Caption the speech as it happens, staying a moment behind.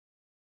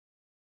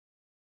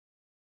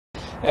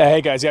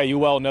Hey guys, yeah, you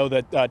well know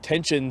that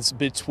tensions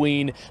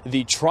between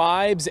the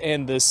tribes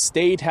and the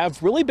state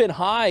have really been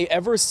high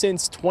ever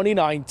since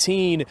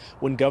 2019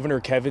 when Governor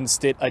Kevin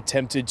Stitt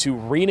attempted to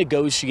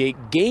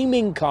renegotiate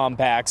gaming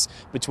compacts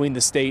between the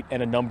state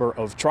and a number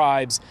of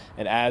tribes.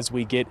 And as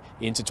we get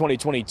into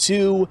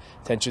 2022,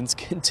 tensions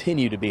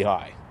continue to be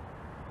high.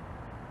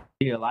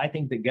 I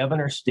think that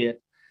Governor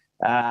Stitt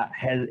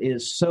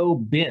is so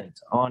bent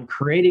on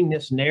creating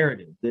this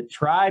narrative that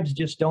tribes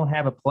just don't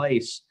have a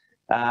place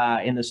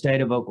in the state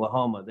of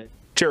Oklahoma.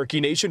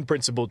 Cherokee Nation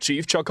Principal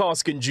Chief Chuck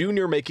Hoskin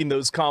Jr. making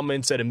those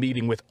comments at a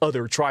meeting with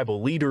other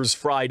tribal leaders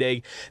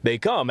Friday. They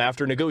come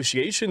after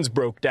negotiations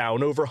broke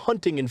down over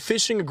hunting and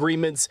fishing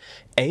agreements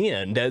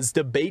and as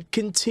debate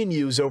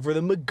continues over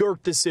the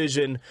McGirt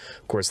decision.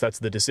 Of course, that's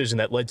the decision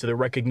that led to the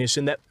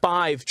recognition that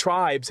 5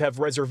 tribes have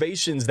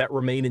reservations that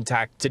remain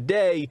intact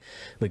today.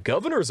 The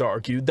governors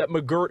argued that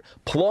McGirt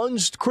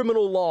plunged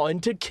criminal law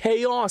into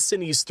chaos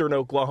in eastern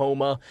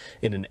Oklahoma.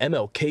 In an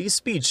MLK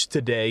speech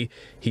today,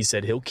 he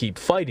said he'll keep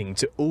fighting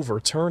to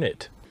overturn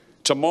it.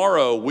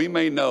 Tomorrow, we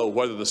may know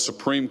whether the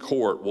Supreme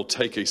Court will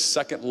take a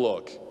second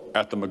look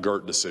at the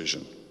McGirt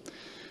decision.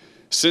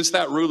 Since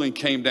that ruling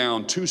came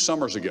down 2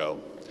 summers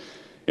ago,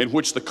 in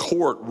which the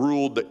court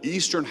ruled the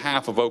eastern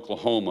half of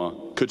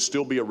Oklahoma could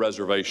still be a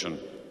reservation,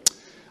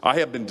 I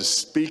have been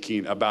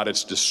speaking about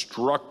its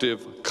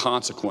destructive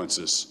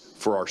consequences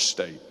for our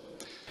state.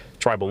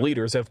 Tribal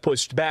leaders have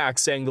pushed back,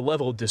 saying the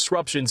level of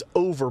disruption's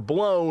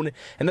overblown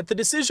and that the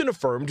decision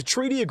affirmed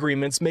treaty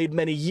agreements made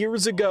many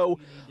years ago.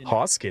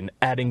 Hoskin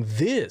adding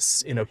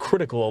this in a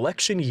critical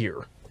election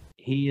year.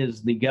 He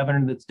is the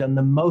governor that's done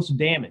the most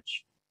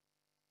damage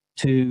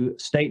to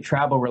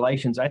state-tribal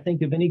relations, I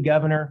think, of any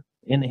governor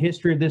in the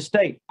history of this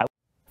state.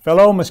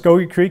 Fellow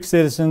Muscogee Creek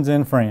citizens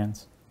and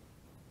friends,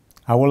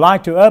 I would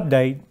like to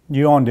update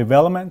you on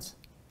developments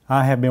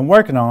I have been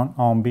working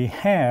on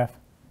behalf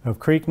of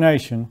Creek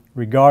Nation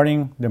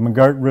regarding the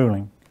McGirt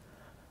ruling.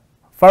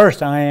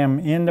 First, I am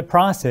in the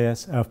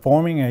process of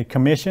forming a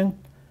commission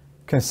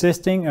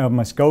consisting of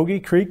Muscogee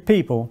Creek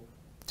people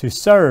to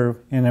serve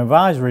an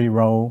advisory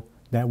role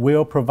that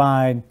will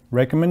provide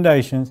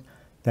recommendations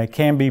that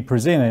can be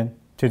presented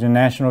to the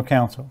National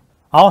Council.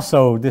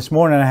 Also, this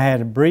morning I had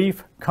a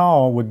brief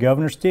call with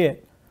Governor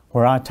Stitt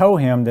where I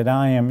told him that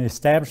I am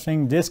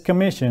establishing this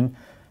commission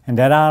and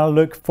that I'll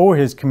look for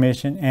his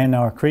commission and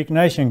our Creek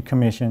Nation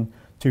Commission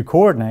to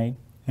coordinate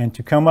and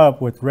to come up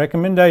with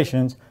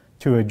recommendations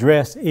to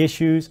address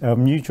issues of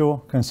mutual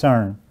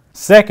concern.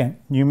 Second,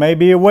 you may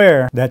be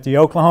aware that the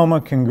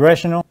Oklahoma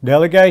Congressional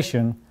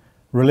Delegation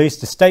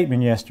released a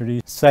statement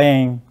yesterday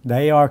saying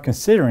they are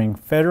considering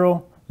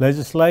federal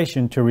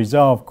legislation to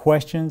resolve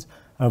questions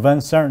of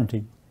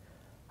uncertainty.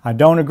 I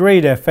don't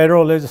agree that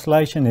federal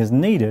legislation is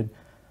needed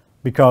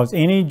because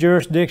any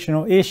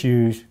jurisdictional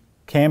issues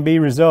can be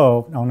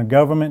resolved on a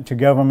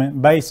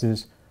government-to-government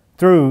basis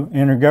through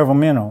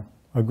intergovernmental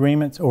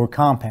agreements or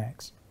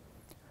compacts.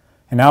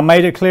 And I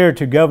made it clear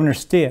to Governor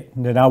Stitt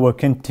that I will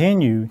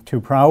continue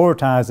to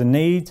prioritize the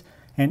needs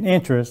and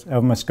interests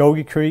of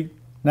Muscogee Creek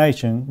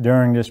Nation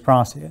during this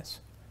process.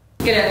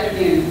 Good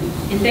afternoon,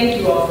 and thank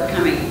you all for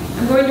coming.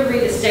 I'm going to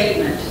read a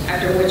statement,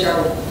 after which I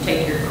will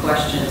take your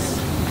questions.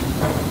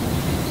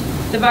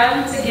 The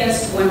Violence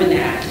Against Women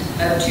Act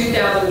of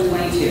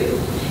 2022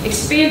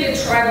 expanded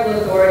tribal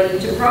authority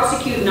to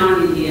prosecute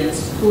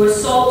non-Indians who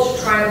assault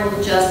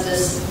tribal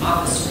justice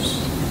officers.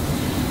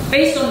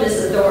 Based on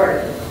this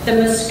authority, the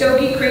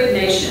Muscogee Creek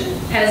Nation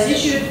has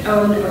issued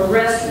an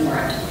arrest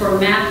warrant for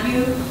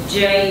Matthew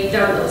J.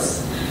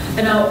 Douglas,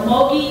 an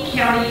Okmulgee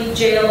County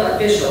Jail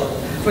official,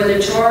 for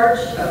the charge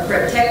of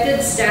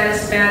protected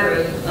status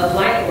battery of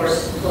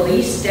Lighthorse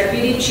Police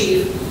Deputy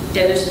Chief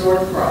Dennis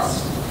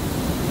Northcross.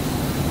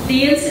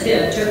 The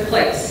incident took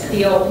place at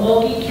the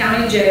Okmulgee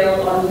County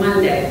Jail on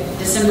Monday,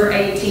 December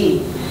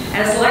 18,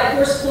 as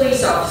Lighthorse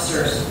police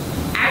officers,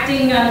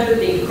 acting under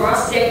the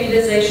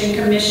Cross-Deputization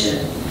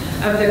Commission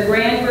of the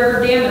Grand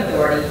River Dam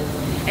Authority,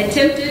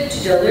 attempted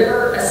to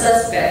deliver a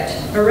suspect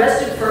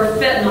arrested for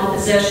fentanyl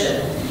possession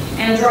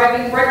and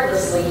driving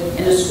recklessly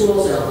in a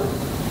school zone.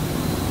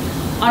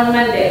 On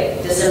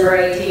Monday, December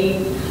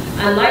 18,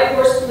 a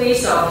Lighthorse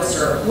police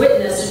officer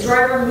witnessed a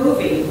driver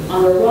moving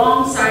on the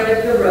wrong side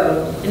of the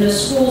road in a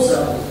school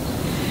zone.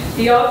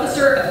 The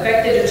officer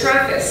effected a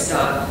traffic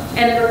stop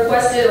and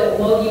requested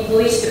Okmulgee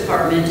Police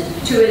Department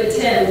to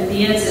attend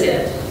the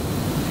incident.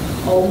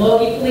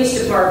 Okmulgee Police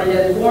Department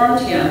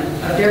informed him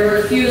of their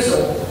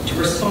refusal to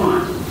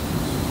respond.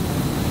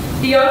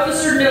 The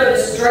officer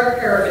noticed drug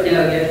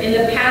paraphernalia in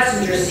the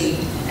passenger seat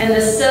and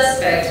the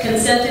suspect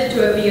consented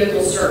to a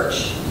vehicle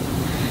search.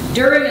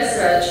 During a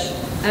search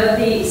of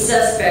the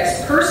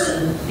suspect's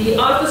person, the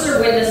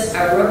officer witnessed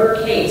a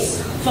rubber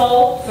case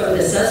fall from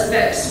the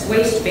suspect's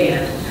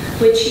waistband,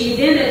 which he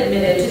then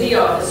admitted to the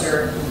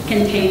officer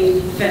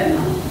contained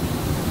fentanyl.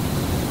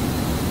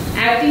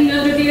 Acting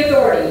under the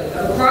authority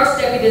of a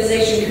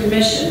Cross-Deputization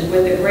Commission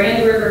with the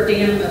Grand River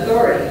Dam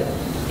Authority,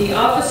 the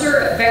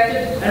officer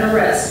effected an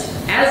arrest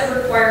as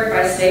required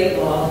by state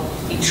law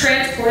he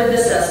transported the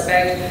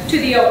suspect to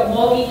the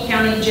Okmulgee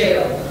County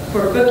Jail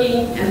for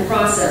booking and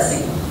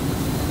processing.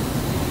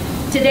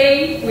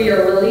 Today, we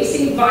are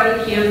releasing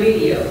body cam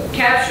video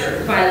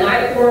captured by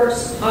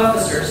Lighthorse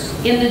officers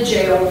in the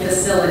jail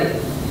facility.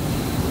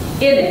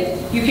 In it,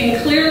 you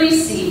can clearly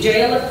see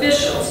jail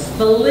officials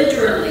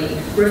belligerently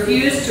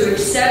refuse to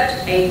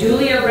accept a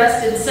duly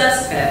arrested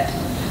suspect,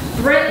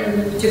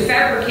 threaten to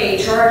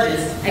fabricate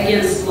charges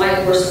against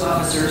Lighthorse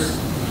officers,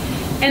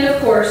 and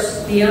of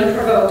course, the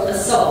unprovoked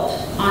assault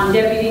on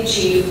Deputy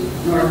Chief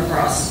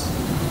Northcross.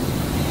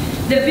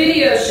 The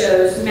video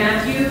shows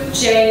Matthew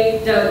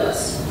J.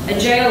 Douglas, a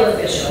jail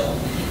official,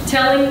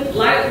 telling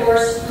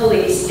Lighthorse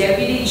Police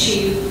Deputy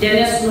Chief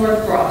Dennis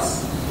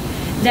Northcross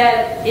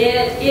that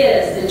it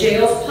is the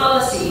jail's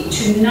policy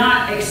to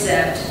not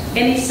accept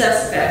any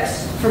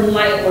suspects from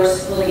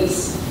Lighthorse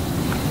Police.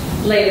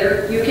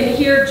 Later, you can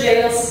hear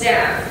jail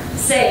staff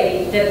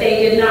say that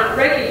they did not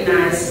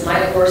recognize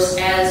Lighthorse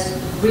as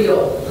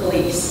real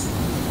police.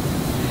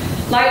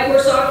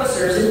 Lighthorse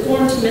officers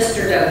informed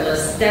Mr.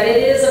 Douglas that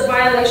it is a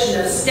violation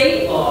of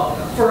state law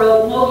for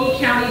Okmulgee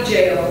County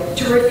Jail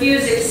to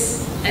refuse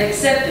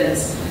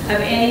acceptance of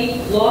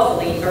any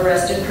lawfully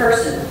arrested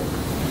person.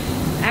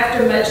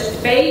 After much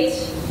debate,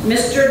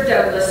 Mr.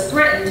 Douglas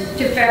threatened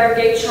to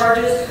fabricate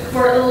charges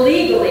for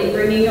illegally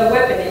bringing a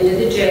weapon into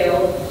the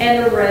jail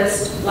and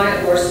arrest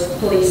Lighthorse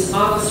police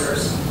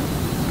officers.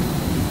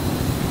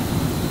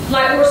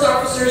 Lighthorse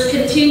officers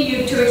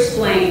continued to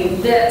explain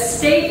that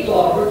state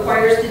law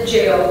requires the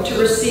jail to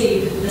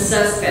receive the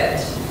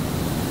suspect.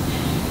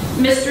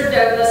 Mr.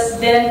 Douglas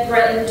then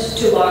threatened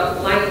to lock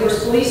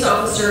Lighthorse police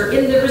officer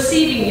in the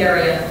receiving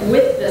area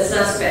with the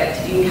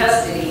suspect in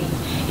custody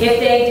if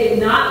they did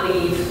not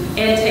leave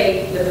and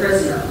take the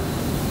prisoner.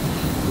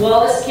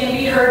 Wallace can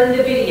be heard in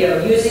the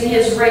video using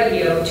his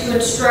radio to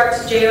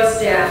instruct jail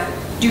staff,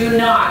 "Do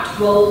not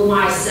roll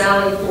my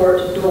Sally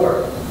Port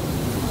door."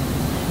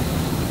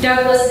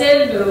 Douglas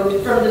then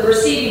moved from the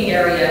receiving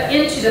area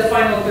into the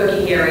final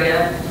booking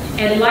area,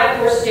 and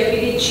Lighthorse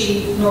Deputy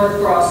Chief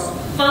Northcross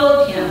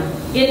followed him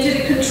into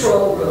the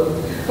control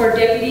room where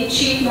Deputy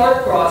Chief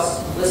Northcross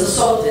was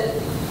assaulted.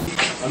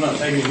 I'm not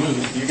taking him.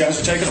 You guys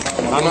are taking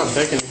him. I'm not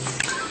taking him.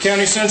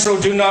 County Central,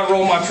 do not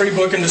roll my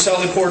pre-book into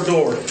Sally Port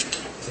door.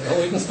 Well,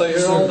 we can stay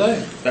here all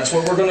day. That's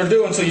what we're going to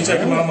do until you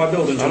take him out of my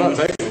building. I'm not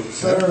taking him.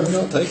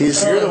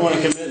 You're the one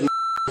committing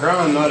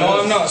crime, not us.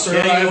 No, I'm not,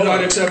 sir. I have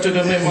not accepted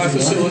him in my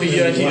facility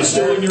yet. He is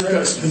still in your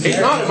custody. He's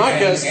not in my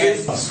custody.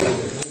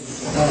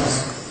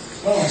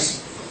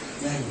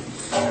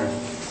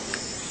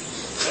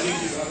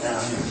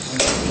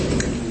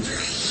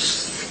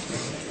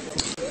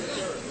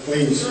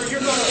 Please.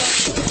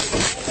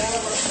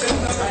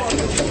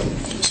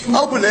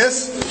 Open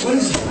this. What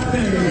is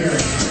happening here?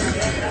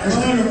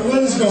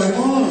 What is going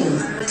on?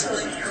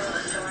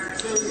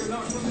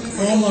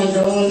 Oh my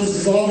God, this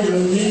is all because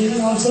of me.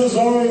 I'm so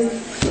sorry.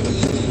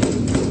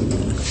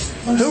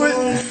 I'm sorry.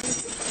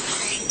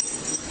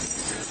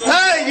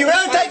 Hey, you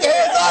better take your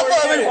hands off of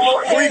him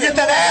before you get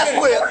that ass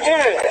whipped.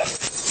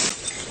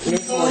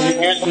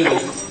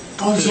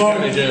 I'm sorry.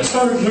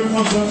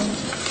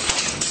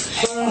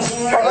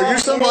 Are you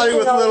somebody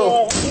with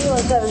little... You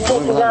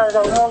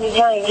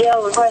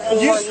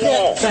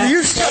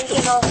shut the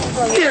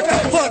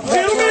fuck,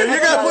 gentlemen! You're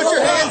gonna put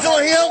your hands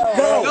on him?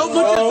 Don't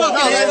put your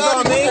fucking hands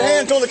on me. Put your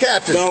hands on the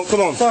captain. Don't,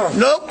 come on.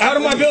 Nope. Out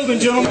of my building,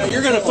 gentlemen.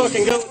 You're going to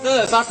fucking go with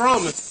us, I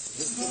promise.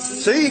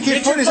 See, you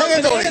keep putting his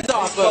hands on him.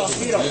 Off of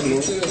him. Don't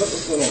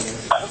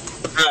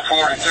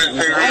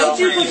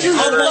you put your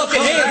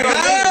fucking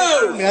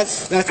hands on me?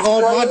 That's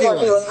all my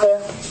dealing.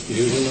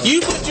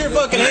 You put your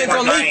fucking hands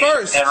on me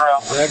first.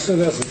 Jackson,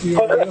 that's a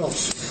few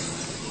else.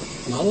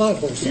 Not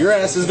Lighthorse. Your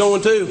ass is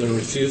going too. They're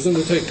refusing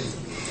to take him.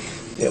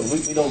 Yeah,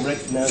 we don't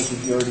recognize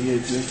that you already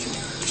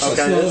exist.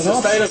 Okay, it's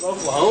the state of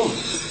Oklahoma.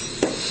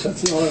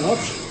 That's not an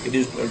option. It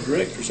is a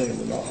director saying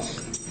they're not.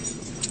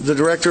 The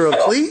director of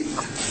Fleet?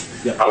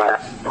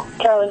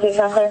 Charlie, is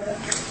there?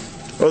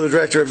 Or the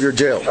director of your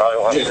jail?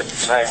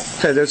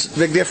 Hey, there's a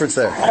big difference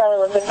there.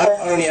 Charlie, was I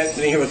don't even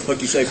hear what the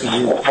fuck you say because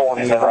you're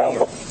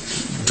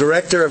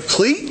Director of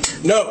Cleat?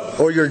 No.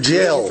 Or your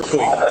jail? Okay.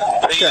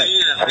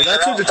 Well,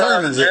 that's who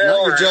determines it,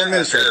 not your jail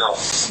administrator.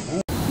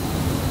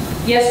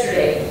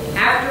 Yesterday,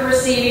 after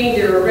receiving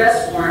the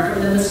arrest warrant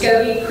from the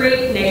Muscogee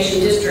Creek Nation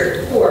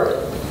District Court,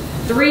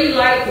 3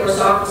 Lighthorse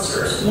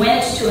officers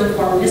went to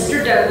inform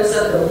Mr. Douglas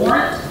of the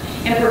warrant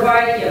and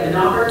provide him an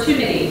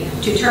opportunity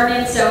to turn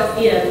himself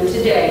in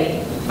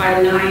today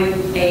by 9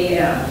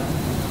 a.m.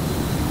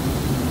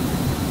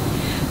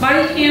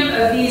 Body cam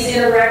of these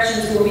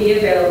interactions will be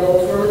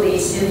available for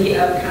release in the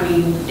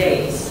upcoming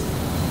days.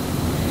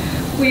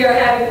 We are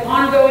having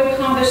ongoing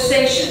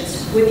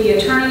conversations with the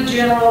Attorney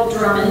General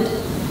Drummond,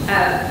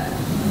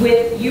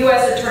 with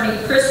U.S. Attorney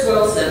Chris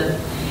Wilson,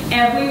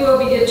 and we will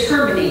be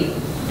determining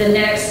the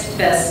next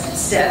best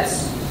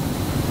steps.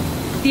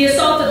 The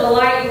assault of a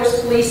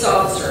Lighthorse police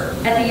officer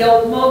at the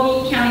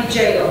Okmulgee County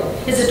Jail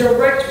is a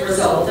direct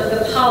result of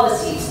the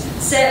policies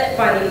set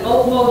by the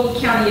Okmulgee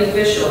County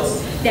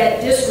officials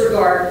that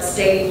disregard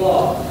state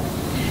law.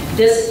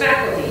 This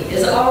faculty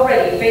is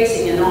already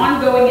facing an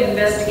ongoing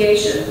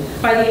investigation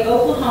by the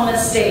Oklahoma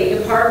State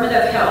Department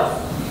of Health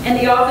and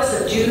the Office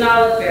of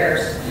Juvenile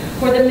Affairs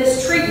for the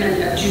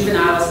mistreatment of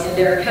juveniles in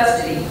their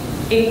custody,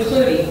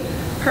 including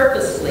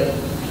purposefully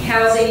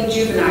housing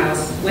juveniles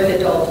with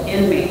adult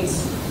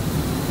inmates.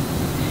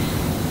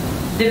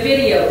 The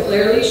video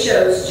clearly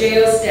shows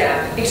jail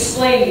staff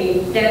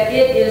explaining that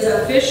it is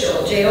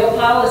official jail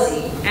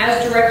policy,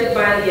 as directed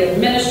by the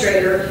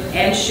administrator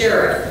and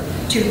sheriff,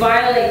 to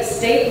violate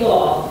state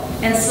law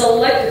and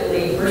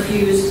selectively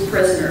refuse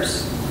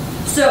prisoners.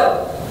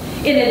 So,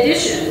 in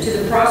addition to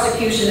the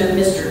prosecution of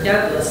Mr.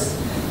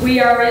 Douglas, we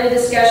are in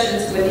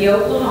discussions with the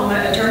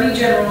Oklahoma Attorney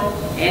General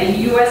and the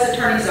U.S.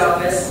 Attorney's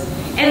Office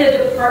and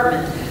the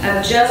Department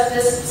of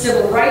Justice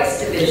Civil Rights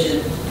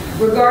Division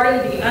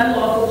regarding the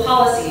unlawful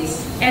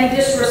policies and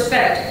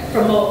disrespect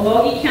from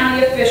Okmulgee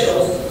County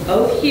officials,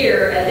 both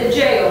here at the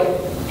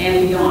jail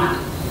and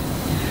beyond.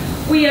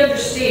 We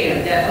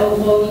understand that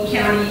Okmulgee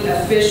County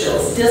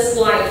officials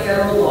dislike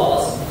federal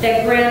laws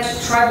that grant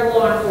tribal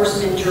law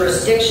enforcement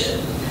jurisdiction,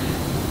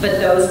 but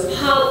those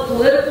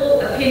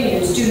political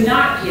opinions do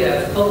not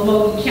give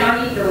Okmulgee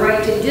County the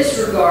right to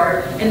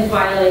disregard and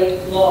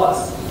violate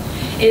laws.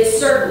 It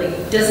certainly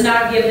does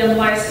not give them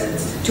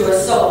license to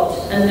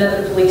assault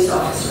another police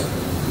officer.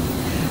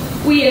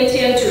 We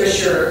intend to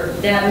assure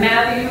that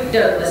Matthew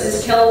Douglas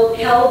is held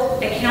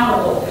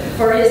accountable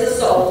for his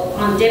assault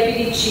on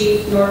Deputy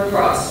Chief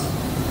Norcross.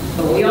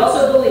 But we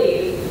also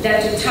believe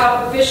that to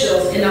top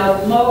officials in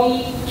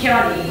Okmulgee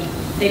County,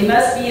 they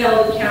must be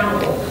held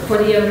accountable for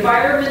the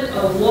environment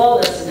of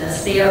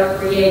lawlessness they are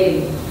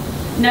creating.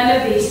 None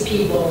of these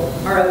people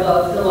are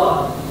above the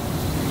law.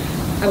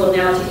 I will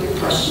now take your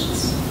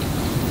questions.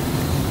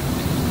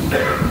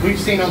 We've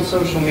seen on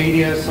social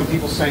media some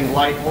people saying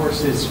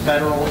Lighthorse is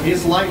federal.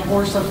 Is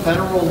Lighthorse a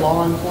federal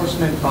law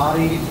enforcement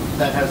body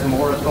that has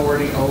more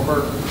authority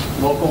over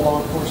local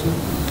law enforcement?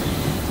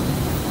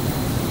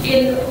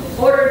 In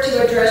order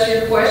to address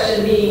your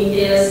question being,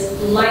 is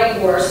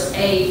Lighthorse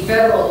a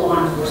federal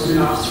law enforcement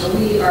officer?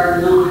 We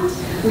are not.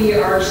 We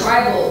are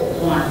tribal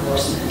law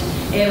enforcement,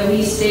 and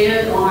we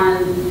stand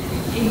on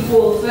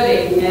equal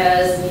footing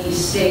as the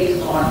state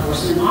law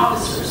enforcement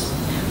officers.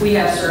 We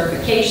have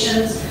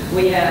certifications,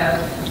 we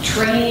have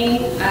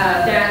training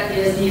that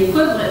is the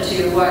equivalent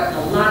to what a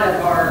lot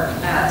of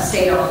our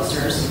state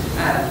officers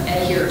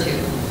adhere to.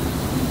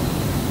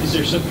 Is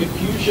there some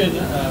confusion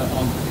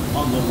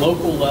on the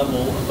local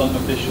level among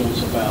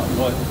officials about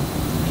what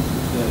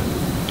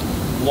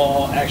the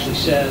law actually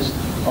says?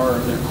 Are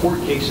there court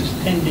cases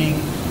pending,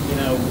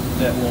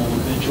 that will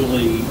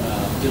eventually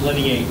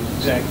delineate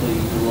exactly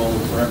the role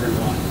for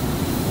everyone?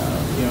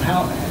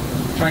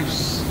 Trying to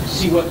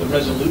see what the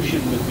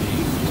resolution would be.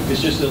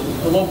 It's just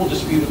a local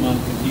dispute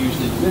among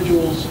confused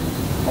individuals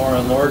or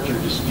a larger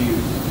dispute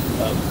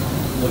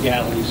of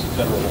legalities of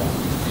federal law.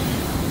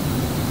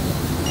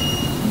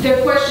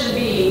 The question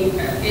being,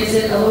 is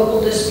it a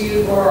local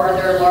dispute or are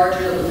there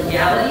larger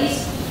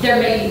legalities? There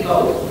may be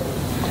both.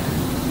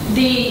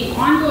 The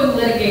ongoing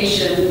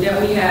litigation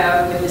that we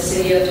have with the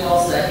City of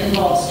Tulsa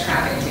involves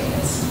traffic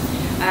tickets.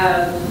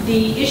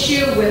 The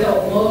issue with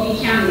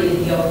Okmulgee County,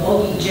 the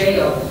Okmulgee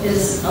Jail,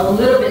 is a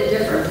little bit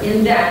different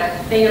in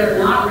that they are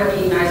not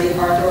recognizing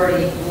our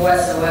authority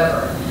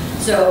whatsoever.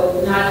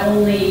 So not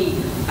only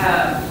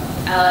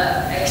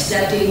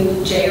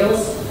accepting jail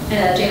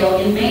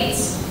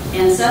inmates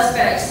and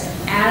suspects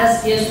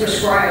as is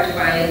prescribed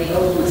by the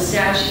Oklahoma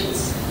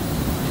statutes,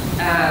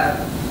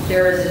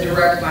 there is a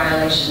direct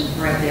violation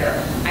right there.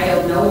 I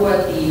don't know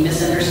what the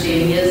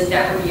misunderstanding is.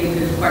 That would be a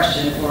good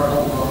question for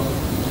Okmulgee.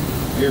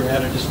 Have you ever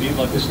had a dispute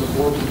like this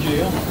before with the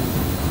jail?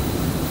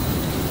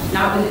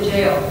 Not with the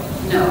jail,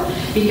 no.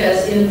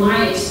 Because in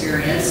my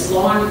experience,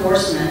 law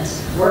enforcement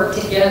work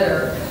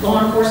together.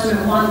 Law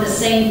enforcement want the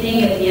same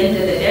thing at the end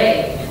of the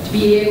day, to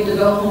be able to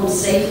go home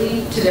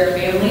safely to their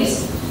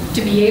families,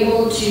 to be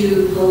able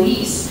to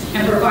police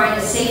and provide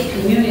a safe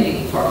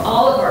community for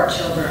all of our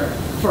children,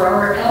 for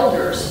our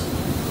elders,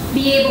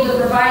 be able to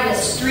provide a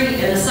street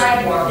and a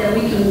sidewalk that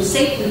we can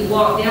safely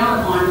walk down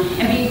on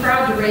and be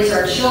proud to raise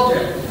our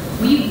children.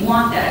 We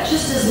want that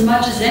just as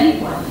much as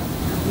anyone.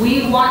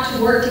 We want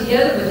to work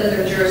together with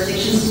other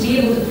jurisdictions to be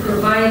able to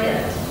provide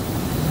that.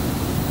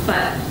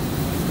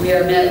 But we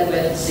are met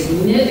with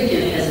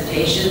significant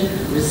hesitation,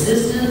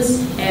 resistance,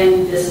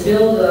 and this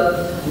build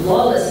of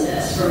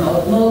lawlessness from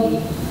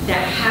Okmulgee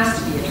that has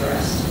to be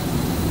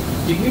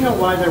addressed. Do you know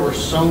why there were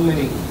so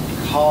many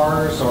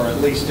cars, or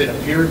at least it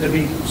appeared to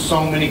be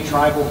so many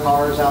tribal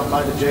cars out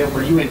by the jail?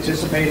 Were you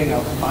anticipating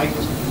a fight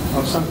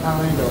of some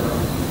kind,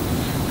 or?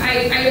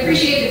 I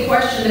appreciate the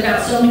question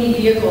about so many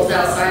vehicles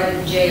outside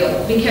of the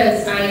jail,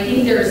 because I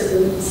think there's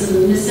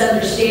some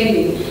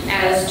misunderstanding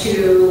as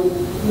to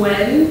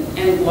when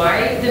and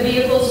why the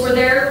vehicles were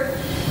there.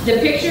 The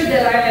picture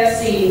that I have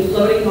seen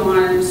floating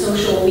on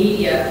social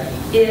media,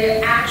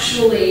 it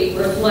actually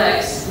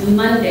reflects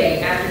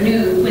Monday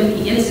afternoon when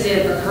the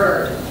incident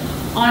occurred.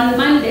 On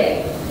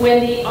Monday,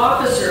 When the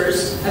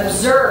officers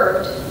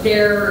observed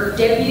their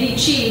deputy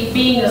chief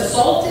being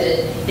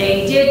assaulted,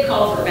 they did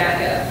call for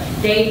backup.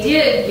 They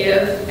did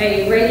give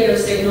a radio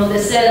signal that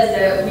says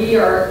that we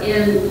are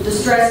in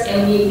distress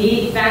and we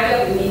need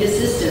backup, we need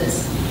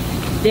assistance.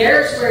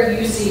 There's where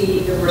you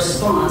see the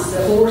response, the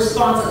full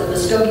response of the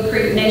Muscogee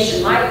Creek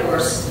Nation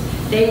Lighthorse.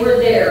 They were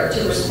there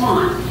to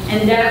respond,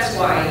 and that's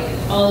why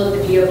all of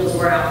the vehicles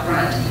were out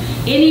front.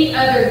 Any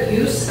other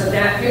use of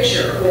that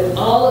picture with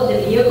all of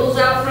the vehicles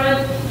out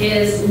front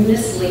is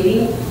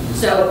misleading.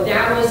 So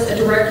that was a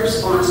direct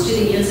response to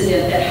the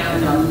incident that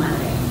happened on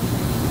Monday.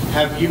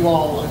 Have you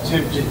all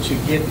attempted to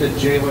get the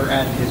jailer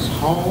at his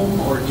home,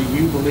 or do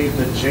you believe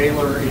the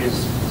jailer is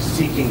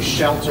seeking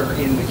shelter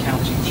in the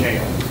county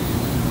jail?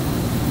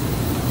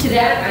 To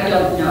that, I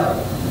don't know.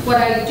 What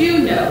I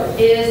do know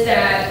is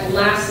that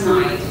last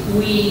night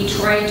we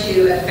tried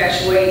to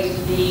effectuate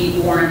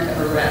the warrant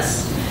of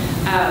arrest.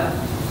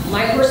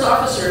 Lighthorse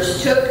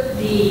officers took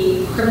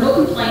the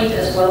criminal complaint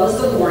as well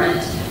as the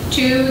warrant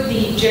to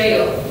the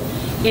jail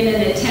in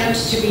an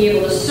attempt to be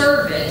able to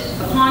serve it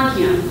upon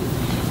him.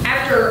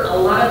 After a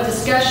lot of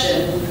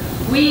discussion,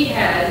 we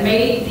had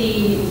made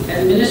the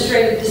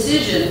administrative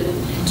decision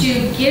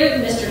to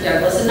give Mr.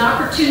 Douglas an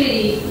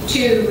opportunity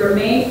to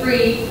remain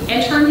free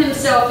and turn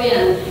himself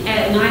in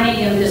at 9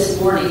 a.m. this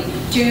morning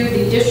to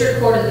the District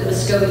Court of the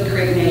Muscogee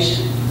Creek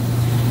Nation.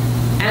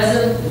 As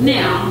of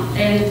now,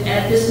 and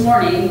at this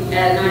morning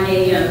at 9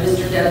 a.m.,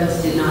 Mr.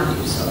 Douglas did not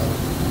do so.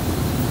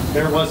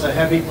 There was a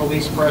heavy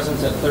police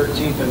presence at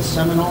 13th and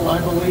Seminole, I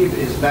believe.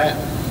 Is that,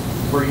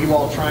 were you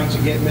all trying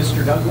to get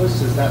Mr.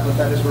 Douglas? Is that what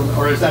that is,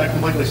 or is that a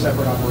completely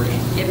separate operation?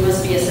 It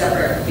must be a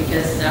separate,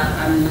 because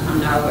I'm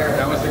not aware of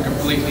that. Was a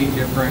completely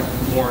different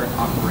warrant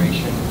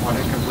operation on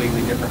a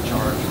completely different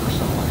charge for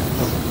someone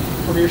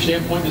else. From your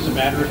standpoint, does it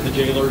matter if the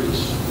jailer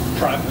is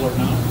tribal or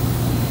not?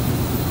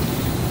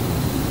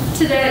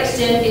 To that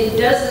extent, it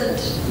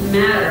doesn't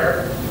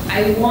matter.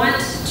 I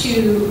want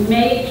to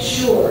make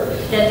sure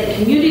that the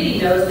community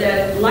knows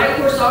that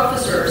Lighthorse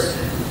officers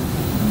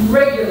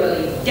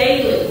regularly,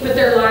 daily, put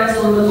their lives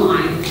on the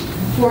line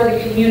for the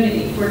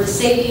community, for the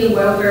safety and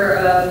welfare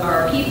of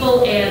our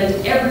people and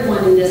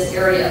everyone in this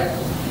area.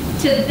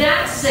 To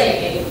that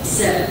sake,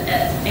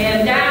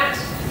 and that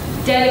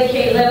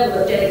level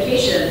of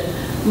dedication,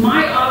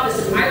 my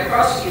office and my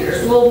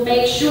prosecutors will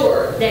make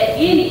sure that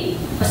any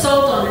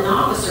assault on an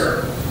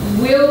officer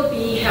will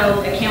be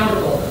held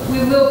accountable. We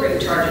will bring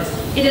charges.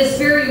 It is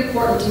very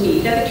important to me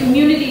that the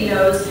community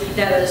knows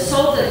that an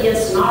assault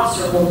against an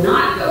officer will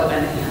not go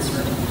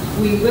unanswered.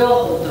 We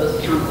will hold those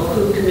accountable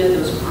who commit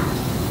those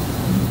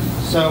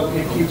crimes. So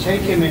if you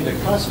take him into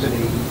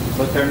custody,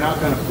 but they're not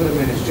going to put him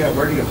in his jail,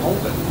 where do you hold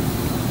him,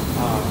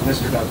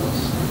 Mr.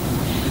 Douglas?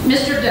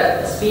 Mr.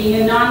 Douglas,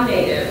 being a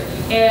non-native,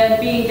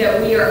 and being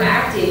that we are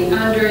acting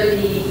under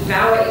the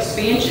VAWA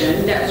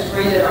expansion that was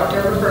granted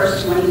October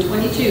 1st,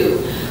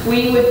 2022,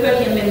 we would put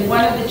him in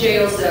one of the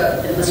jails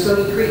that the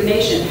Muscogee Creek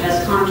Nation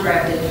has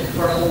contracted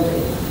for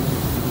holding.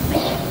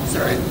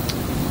 Sorry.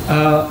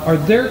 Are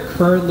there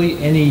currently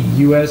any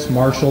U.S.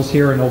 Marshals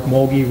here in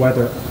Okmulgee,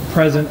 whether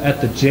present at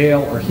the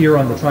jail or here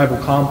on the tribal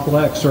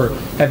complex, or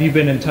have you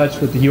been in touch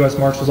with the U.S.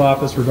 Marshal's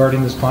office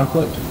regarding this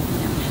conflict?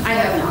 I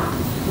have not.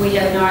 We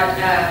have not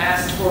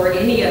asked for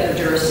any other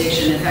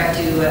jurisdiction, in fact,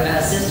 to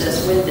assist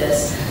us with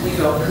this. We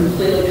feel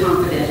completely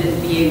confident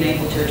in being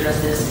able to address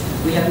this.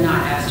 We have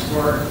not asked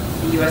for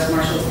the U.S.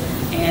 Marshals,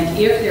 and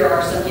if there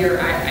are some here,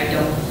 I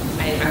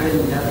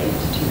wouldn't know the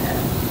answer to that.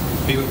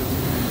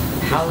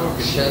 How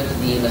should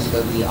the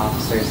Muscogee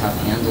officers have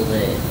handled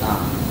it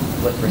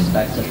with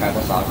respect to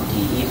tribal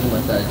sovereignty, even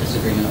with a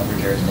disagreement over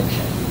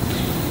jurisdiction?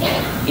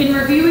 In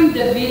reviewing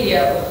the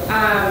video,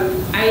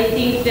 I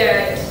think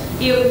that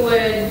it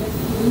would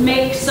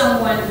make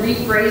someone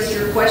rephrase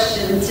your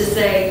question to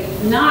say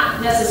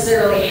not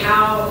necessarily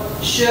how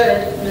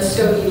should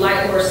Muscogee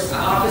Lighthorse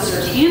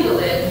officers handle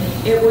it.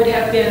 It would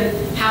have been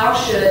how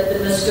should the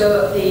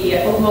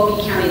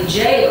Okmulgee County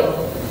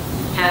Jail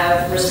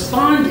have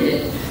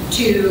responded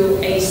to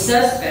a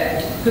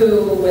suspect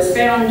who was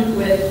found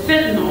with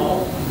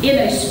fentanyl in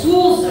a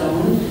school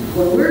zone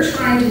when we're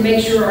trying to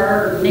make sure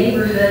our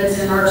neighborhoods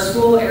and our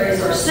school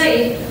areas are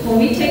safe, when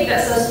we take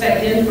that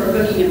suspect in for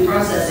booking and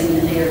processing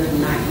the day or the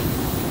night.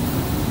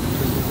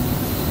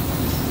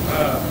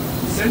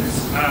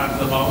 Since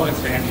the VAWA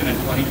expansion in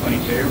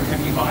 2022,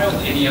 have you filed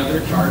any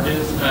other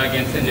charges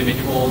against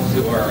individuals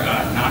who are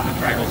not a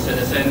tribal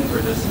citizen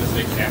for this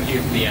specific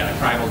statute, the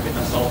tribal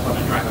assault on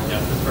a tribal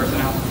justice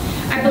personnel?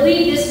 I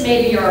believe this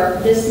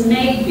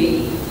may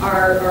be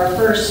our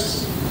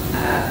first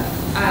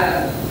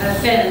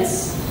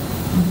offense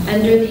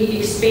under the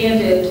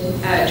expanded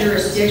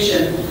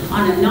jurisdiction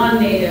on a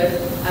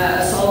non-native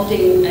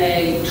assaulting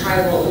a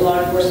tribal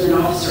law enforcement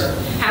officer.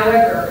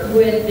 However,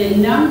 with the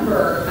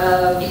number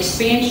of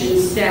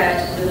expansions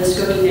that the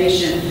Muscogee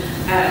Nation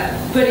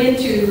put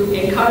into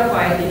and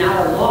codified in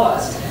our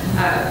laws,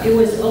 it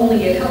was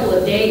only a couple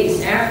of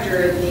days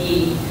after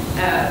the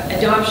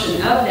adoption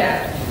of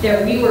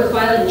that we were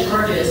filing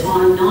charges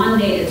on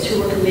non-natives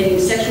who were committing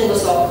sexual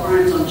assault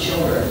crimes on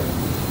children.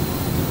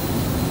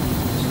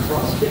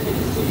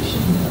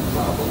 cross-deputization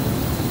problem?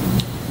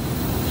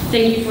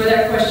 Thank you for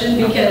that question,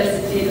 because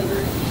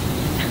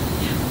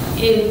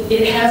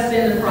it has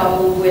been a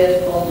problem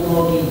with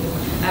Okmulgee.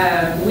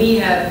 We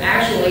have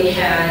actually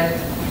had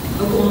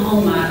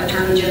Oklahoma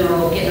Attorney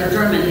General Gittner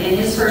Drummond and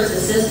his first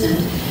assistant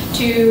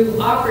to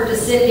offer to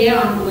sit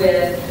down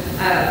with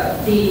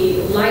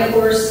the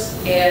Lighthorse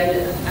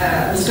and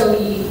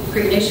Muscogee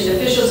Creek Nation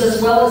officials,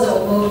 as well as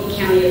Okmulgee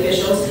County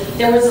officials.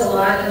 There was a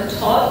lot of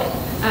talk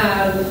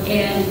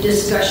and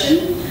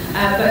discussion,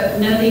 but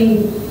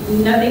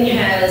nothing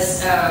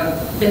has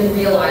been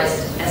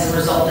realized as a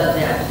result of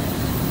that.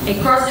 A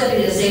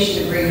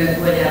cross-deputization agreement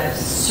would have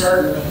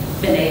certainly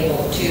been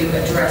able to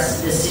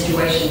address this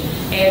situation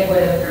and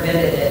would have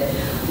prevented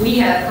it. We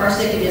have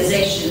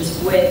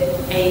cross-deputizations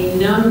with a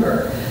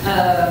number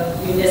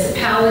of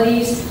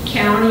municipalities,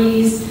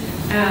 counties,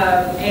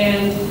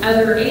 and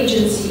other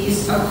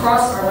agencies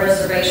across our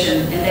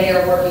reservation, and they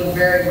are working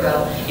very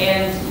well.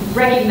 And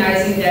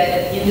recognizing that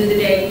at the end of the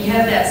day, we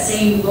have that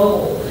same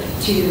goal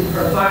to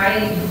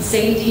provide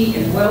safety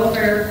and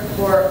welfare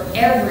for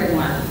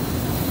everyone.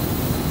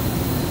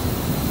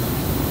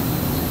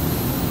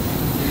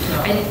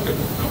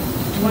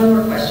 One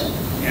more question.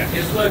 Yeah,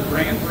 is the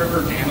Grand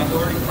River Dam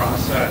Authority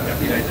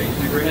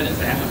cross-deputization agreement, is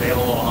that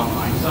available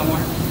online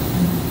somewhere?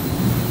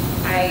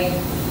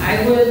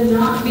 I would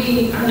not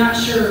be, I'm not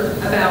sure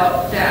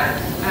about that.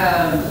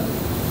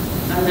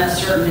 I'm not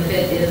certain if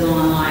it is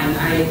online.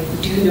 I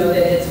do know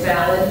that it's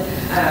valid.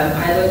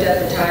 I looked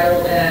at the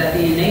title,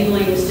 the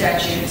enabling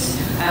statutes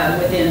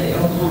within the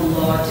Oklahoma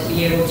law to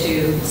be able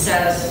to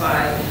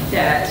satisfy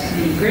that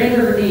the Grand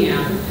River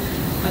Dam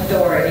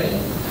Authority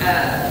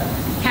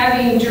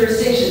having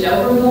jurisdiction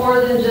over more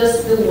than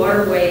just the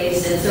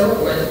waterways and so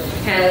forth,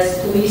 has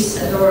police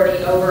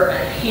authority over a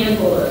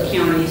handful of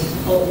counties,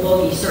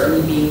 Okmulgee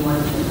certainly being one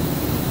of them.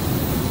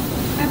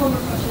 I have one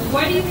more question.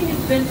 Why do you think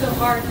it's been so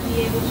hard to be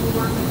able to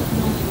work with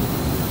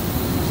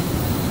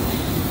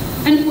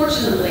Okmulgee?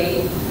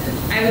 Unfortunately,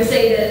 I would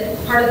say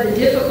that part of the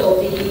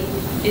difficulty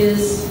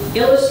is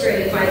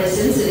illustrated by this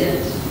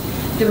incident.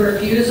 The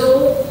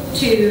refusal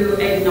to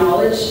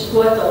acknowledge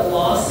what the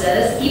law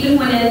says, even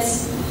when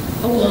it's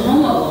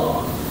Oklahoma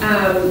law,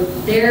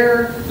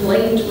 their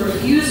blatant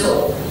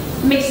refusal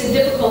makes it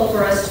difficult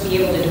for us to be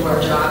able to do our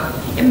job.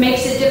 It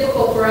makes it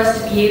difficult for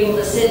us to be able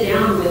to sit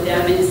down with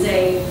them and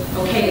say,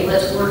 okay,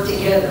 let's work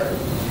together.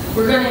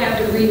 We're going to have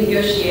to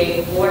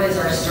renegotiate what is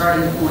our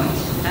starting point.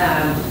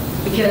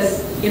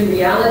 Because in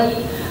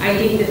reality, I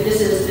think that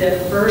this is the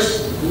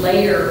first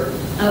layer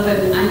of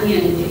an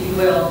onion, if you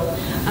will,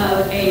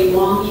 of a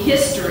long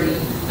history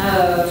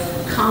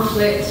of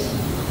conflict,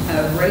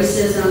 of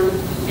racism,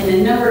 and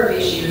a number of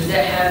issues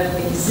that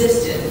have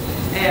existed.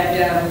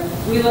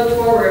 And we look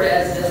forward,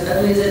 as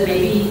ugly as it may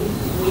be,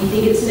 we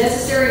think it's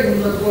necessary, we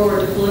look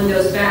forward to pulling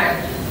those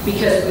back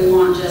because we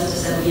want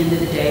justice at the end of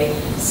the day,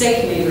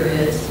 safe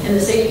neighborhoods, and the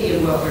safety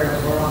and welfare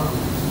for all.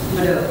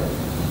 Mado.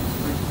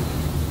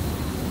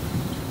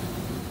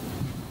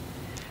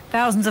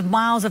 Thousands of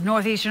miles of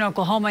northeastern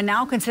Oklahoma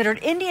now considered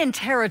Indian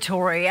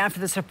territory after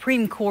the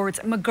Supreme Court's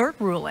McGirt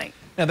ruling.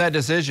 Now, that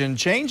decision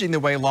changing the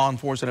way law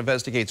enforcement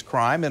investigates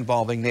crime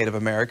involving Native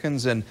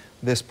Americans in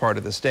this part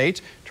of the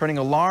state, turning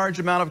a large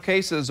amount of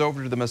cases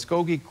over to the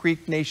Muscogee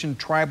Creek Nation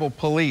Tribal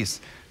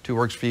Police. 2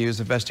 Works for You's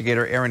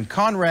investigator Aaron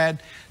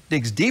Conrad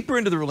digs deeper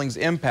into the ruling's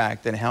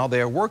impact and how they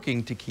are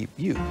working to keep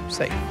you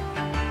safe.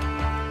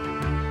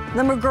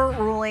 The McGirt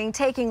ruling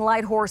taking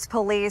Lighthorse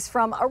police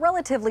from a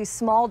relatively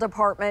small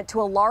department to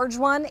a large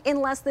one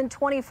in less than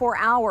 24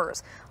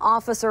 hours.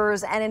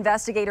 Officers and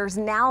investigators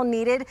now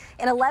needed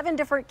in 11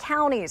 different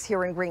counties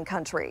here in Green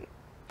Country.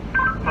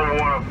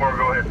 104,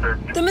 go ahead, sir.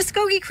 The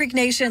Muscogee Creek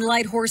Nation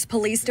Lighthorse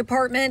Police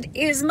Department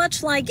is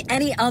much like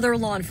any other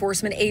law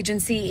enforcement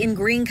agency in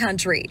Green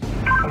Country.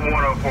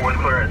 104 was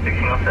clear at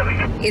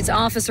 1607. Its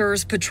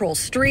officers patrol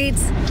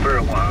streets,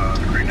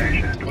 Creek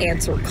Nation.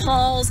 answer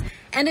calls,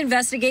 and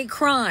investigate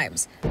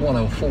crimes.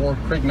 104,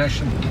 Creek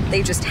Nation.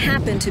 They just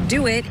happen to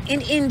do it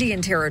in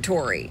Indian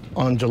territory.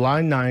 On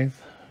July 9th,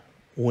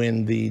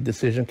 when the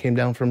decision came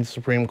down from the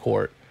Supreme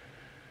Court,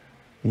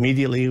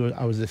 immediately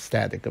I was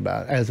ecstatic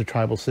about it. As a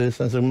tribal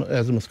citizen,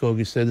 as a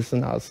Muscogee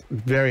citizen, I was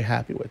very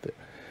happy with it.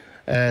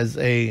 As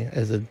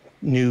a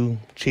new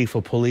chief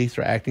of police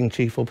or acting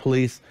chief of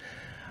police,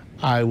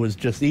 I was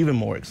just even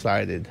more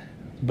excited.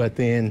 But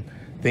then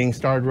things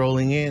started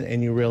rolling in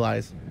and you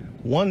realize,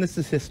 1, this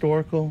is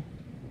historical.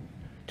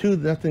 2,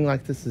 nothing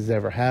like this has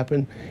ever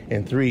happened.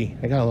 And 3,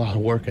 I got a lot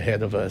of work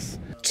ahead of us.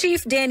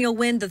 Chief Daniel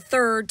Wynn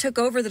III took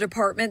over the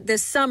department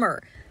this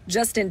summer,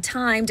 just in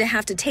time to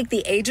have to take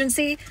the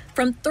agency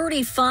from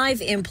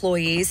 35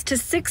 employees to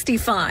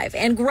 65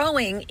 and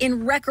growing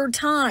in record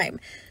time.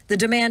 The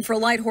demand for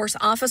Lighthorse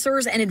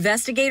officers and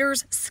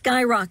investigators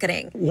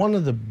skyrocketing. One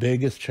of the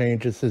biggest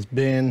changes has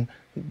been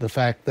the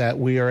fact that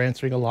we are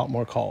answering a lot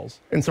more calls.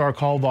 And so our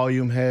call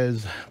volume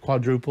has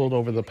quadrupled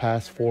over the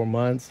past 4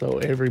 months. So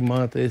every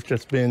month it's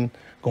just been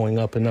going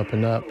up and up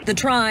and up. The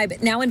tribe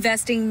now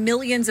investing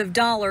millions of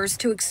dollars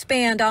to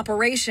expand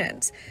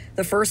operations.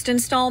 The first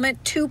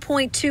installment,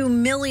 $2.2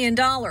 million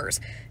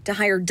to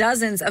hire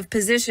dozens of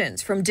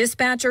positions from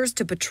dispatchers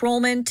to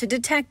patrolmen to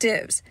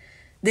detectives.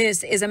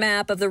 This is a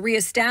map of the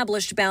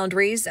reestablished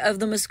boundaries of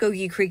the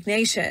Muscogee Creek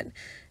Nation.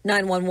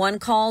 911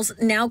 calls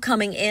now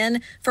coming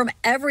in from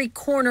every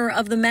corner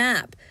of the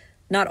map.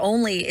 Not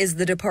only is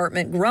the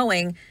department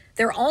growing,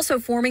 they're also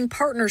forming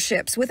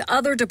partnerships with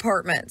other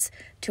departments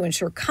to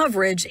ensure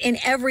coverage in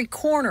every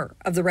corner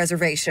of the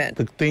reservation.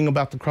 The thing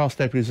about the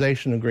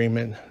cross-deputization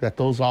agreement, that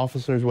those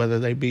officers, whether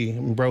they be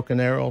in Broken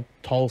Arrow,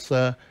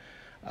 Tulsa,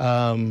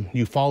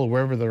 Eufaula,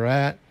 wherever they're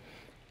at,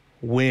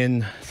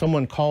 when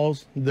someone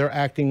calls, they're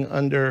acting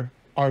under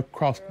our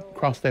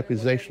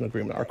cross-deputization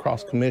agreement, our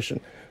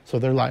cross-commission. So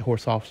they're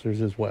Lighthorse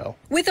officers as well.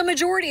 With a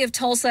majority of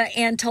Tulsa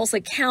and Tulsa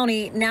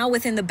County now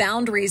within the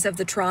boundaries of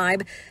the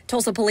tribe,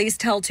 Tulsa police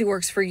tell Two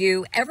Works for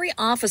You every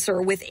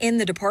officer within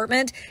the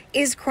department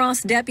is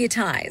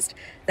cross-deputized.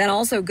 That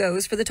also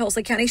goes for the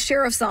Tulsa County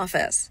Sheriff's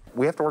Office.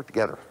 We have to work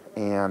together.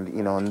 And,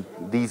 you know, and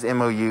these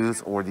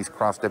MOUs, or these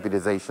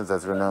cross-deputizations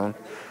as they're known,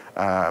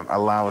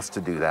 allow us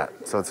to do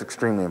that. So it's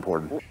extremely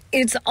important.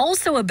 It's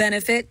also a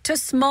benefit to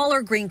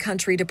smaller Green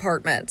Country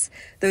departments.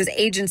 Those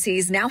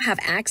agencies now have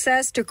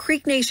access to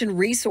Creek Nation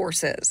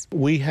resources.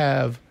 We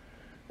have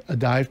a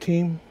dive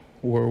team.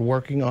 We're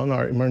working on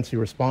our emergency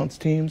response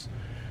teams.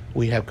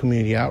 We have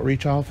community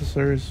outreach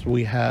officers.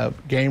 We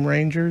have game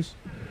rangers.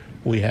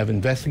 We have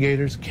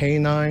investigators,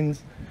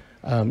 canines.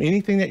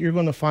 Anything that you're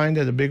going to find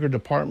at a bigger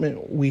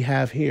department, we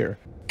have here.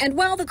 And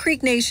while the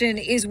Creek Nation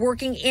is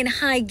working in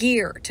high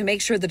gear to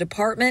make sure the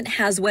department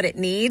has what it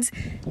needs,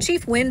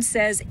 Chief Wynn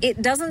says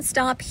it doesn't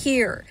stop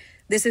here.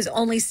 This is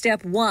only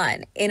step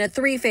one in a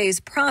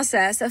three-phase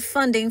process of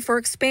funding for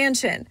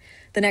expansion.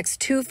 The next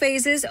 2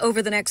 phases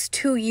over the next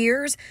 2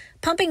 years,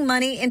 pumping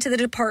money into the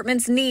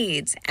department's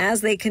needs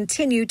as they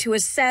continue to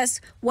assess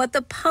what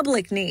the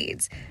public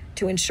needs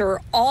to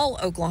ensure all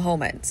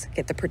Oklahomans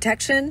get the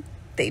protection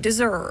they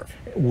deserve.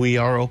 We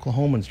are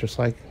Oklahomans just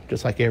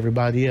like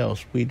everybody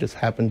else. We just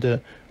happen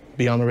to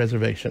be on the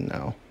reservation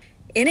now.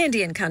 In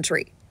Indian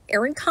Country,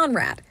 Aaron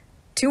Conrad,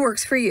 Two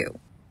Works for You.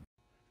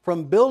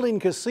 From building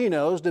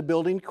casinos to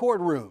building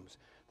courtrooms,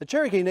 the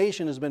Cherokee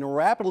Nation has been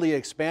rapidly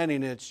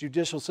expanding its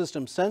judicial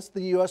system since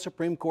the U.S.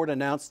 Supreme Court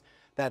announced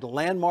that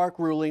landmark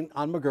ruling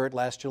on McGirt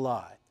last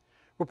July.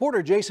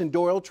 Reporter Jason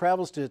Doyle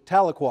travels to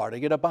Tahlequah to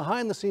get a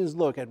behind-the-scenes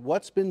look at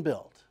what's been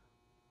built.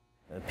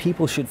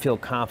 People should feel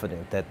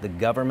confident that the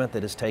government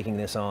that is taking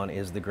this on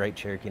is the Great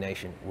Cherokee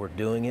Nation. We're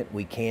doing it,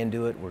 we can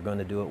do it, we're going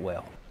to do it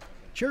well.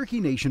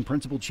 Cherokee Nation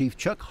Principal Chief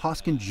Chuck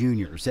Hoskin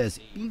Jr. says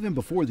even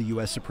before the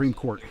U.S. Supreme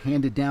Court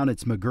handed down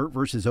its McGirt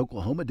versus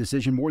Oklahoma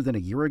decision more than a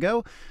year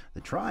ago,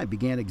 the tribe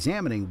began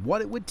examining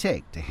what it would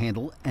take to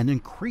handle an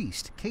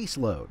increased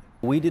caseload.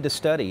 We did a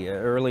study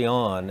early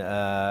on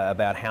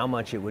about how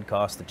much it would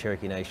cost the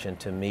Cherokee Nation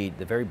to meet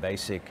the very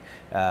basic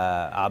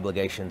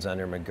obligations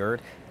under McGirt.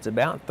 It's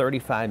about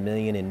 $35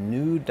 million in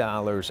new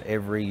dollars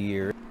every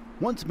year.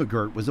 Once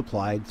McGirt was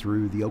applied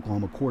through the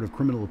Oklahoma Court of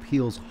Criminal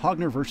Appeals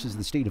Hogner versus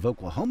the State of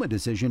Oklahoma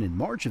decision in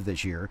March of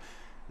this year,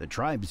 the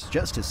tribe's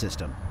justice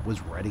system was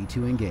ready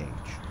to engage.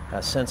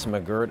 Since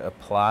McGirt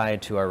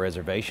applied to our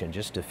reservation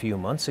just a few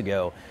months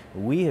ago,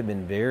 we have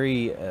been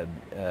very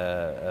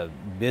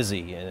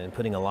busy and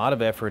putting a lot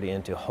of effort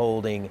into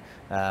holding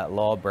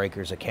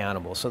lawbreakers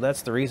accountable. So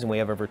that's the reason we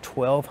have over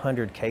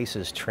 1,200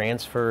 cases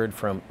transferred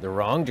from the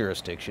wrong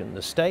jurisdiction,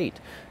 the state,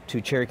 to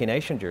Cherokee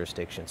Nation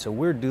jurisdiction. So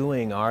we're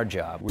doing our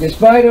job.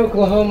 Despite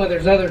Oklahoma,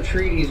 there's other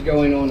treaties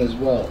going on as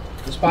well.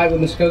 Despite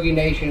what Muscogee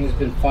Nation has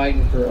been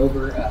fighting for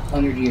over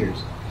 100 years.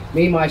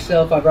 Me,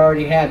 myself, I've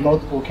already had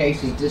multiple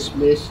cases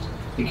dismissed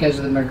because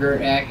of the McGirt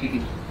Act,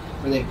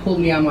 where they pulled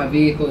me out of my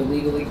vehicle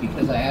illegally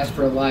because I asked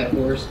for a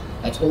Lighthorse.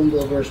 I told them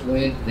Bill versus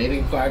Wind. They've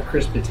even fired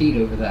Chris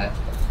Petit over that.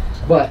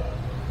 But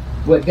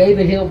what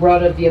David Hill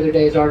brought up the other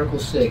day is Article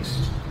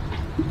 6.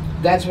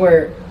 That's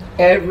where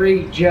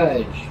every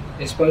judge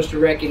is supposed to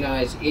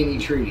recognize any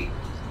treaty.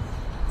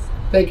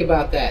 Think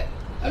about that.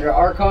 Under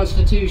our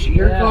Constitution,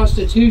 your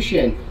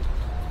Constitution,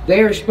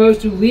 they are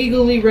supposed to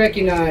legally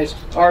recognize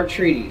our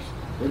treaties,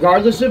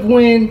 regardless of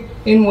when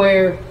and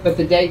where, but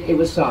the date it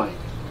was signed.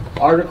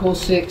 Article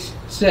 6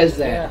 says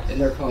that in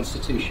their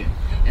Constitution.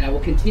 And I will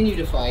continue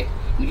to fight.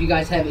 And if you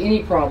guys have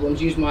any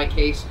problems, use my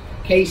case.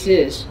 Case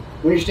is,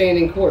 when you're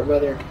standing in court,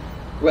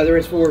 whether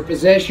it's for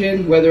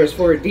possession, whether it's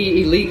for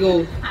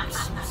illegal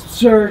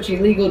search,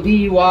 illegal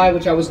DUI,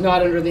 which I was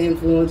not under the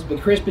influence,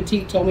 but Chris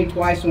Petit told me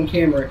twice on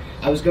camera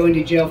I was going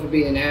to jail for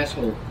being an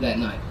asshole that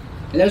night.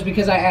 And that was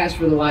because I asked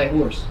for the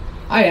Lighthorse.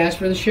 I asked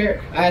for the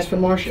sheriff. I asked for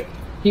Marcia.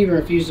 He even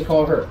refused to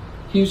call her.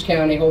 Hughes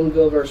County,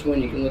 Holdenville versus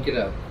Wind, you can look it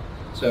up.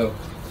 So,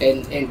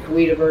 and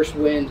Coweta versus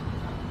Wind.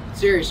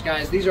 Serious,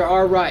 guys, these are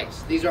our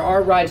rights. These are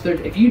our rights.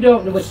 If you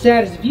don't know, what's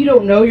sad is if you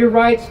don't know your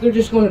rights, they're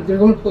going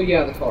to pull you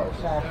out of the cars.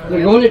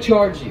 They're going to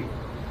charge you.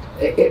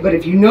 But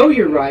if you know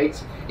your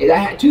rights,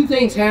 two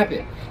things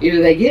happen.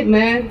 Either they get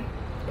mad,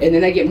 and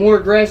then they get more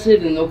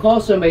aggressive, and they'll call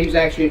somebody who's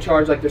actually in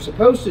charge like they're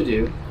supposed to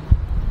do,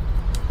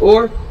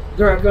 or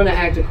they're going to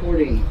act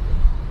accordingly.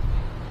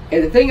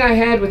 And the thing I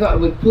had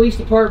with police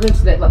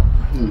departments, that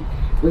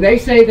when they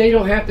say they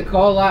don't have to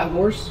call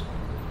Lighthorse,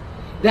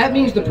 that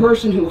means the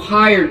person who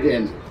hired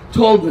them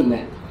told them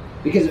that.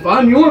 Because if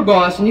I'm your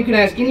boss, and you can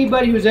ask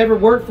anybody who's ever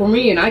worked for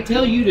me, and I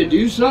tell you to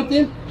do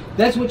something,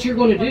 that's what you're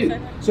going to do.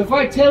 So if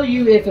I tell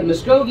you, if a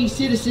Muscogee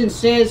citizen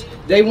says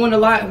they want a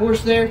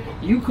Lighthorse there,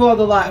 you call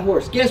the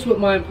Lighthorse. Guess what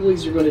my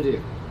employees are going to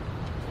do?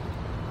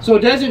 So it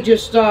doesn't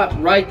just stop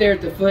right there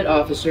at the foot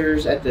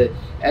officers, at the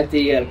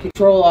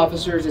patrol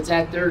officers. It's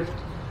at their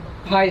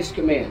highest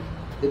command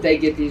that they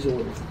get these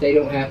orders. They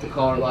don't have to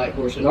call a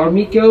Lighthorse. And our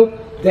Miko,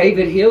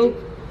 David Hill,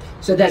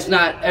 said that's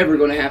not ever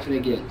going to happen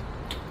again.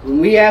 When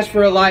we ask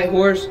for a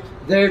Lighthorse,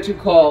 they're to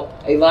call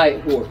a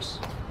Lighthorse.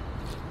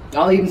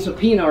 I'll even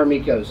subpoena our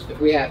Mikos if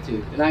we have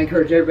to, and I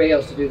encourage everybody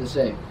else to do the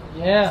same.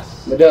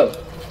 Yes. Mado.